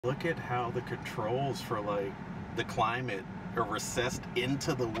Look at how the controls for like the climate are recessed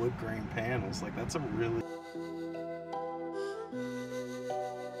into the wood grain panels. Like that's a really...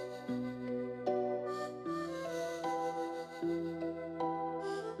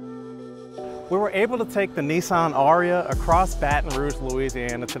 We were able to take the Nissan Ariya across Baton Rouge,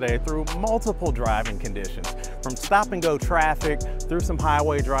 Louisiana today through multiple driving conditions, from stop-and-go traffic, through some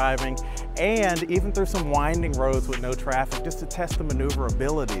highway driving, and even through some winding roads with no traffic, just to test the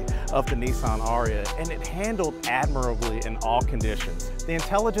maneuverability of the Nissan Ariya, and it handled admirably in all conditions. The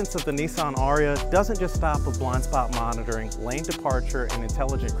intelligence of the Nissan Ariya doesn't just stop with blind spot monitoring, lane departure, and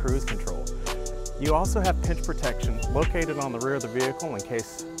intelligent cruise control. You also have pinch protection located on the rear of the vehicle in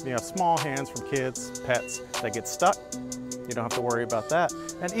case you have small hands from kids, pets that get stuck. You don't have to worry about that.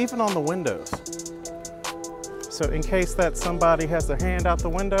 And even on the windows. So in case that somebody has their hand out the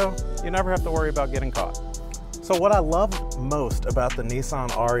window, you never have to worry about getting caught. So what I love most about the Nissan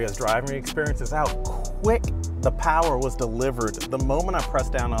Ariya's driving experience is how quick the power was delivered the moment I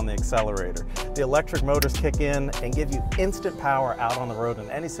pressed down on the accelerator. The electric motors kick in and give you instant power out on the road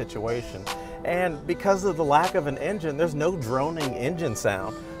in any situation. And because of the lack of an engine, there's no droning engine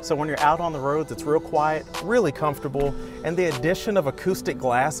sound. So when you're out on the roads, it's real quiet, really comfortable, and the addition of acoustic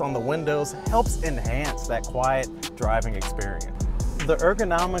glass on the windows helps enhance that quiet driving experience. The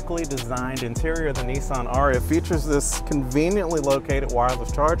ergonomically designed interior of the Nissan Ariya features this conveniently located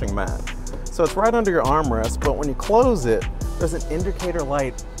wireless charging mat. So it's right under your armrest, but when you close it, there's an indicator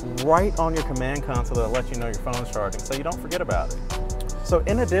light right on your command console that'll let you know your phone's charging, so you don't forget about it. So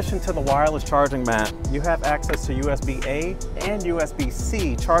in addition to the wireless charging mat, you have access to USB-A and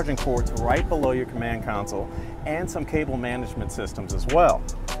USB-C charging ports right below your command console, and some cable management systems as well.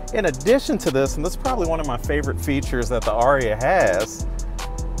 In addition to this, and this is probably one of my favorite features that the Ariya has,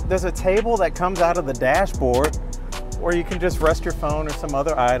 there's a table that comes out of the dashboard where you can just rest your phone or some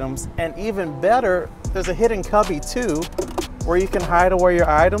other items. And even better, there's a hidden cubby too, where you can hide away your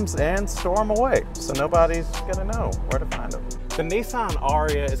items and store them away, so nobody's gonna know where to find them. The Nissan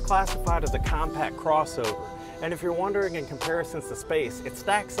Ariya is classified as a compact crossover, and if you're wondering in comparisons to space, it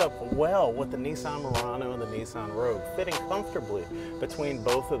stacks up well with the Nissan Murano and the Nissan Rogue, fitting comfortably between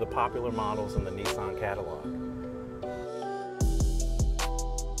both of the popular models in the Nissan catalog.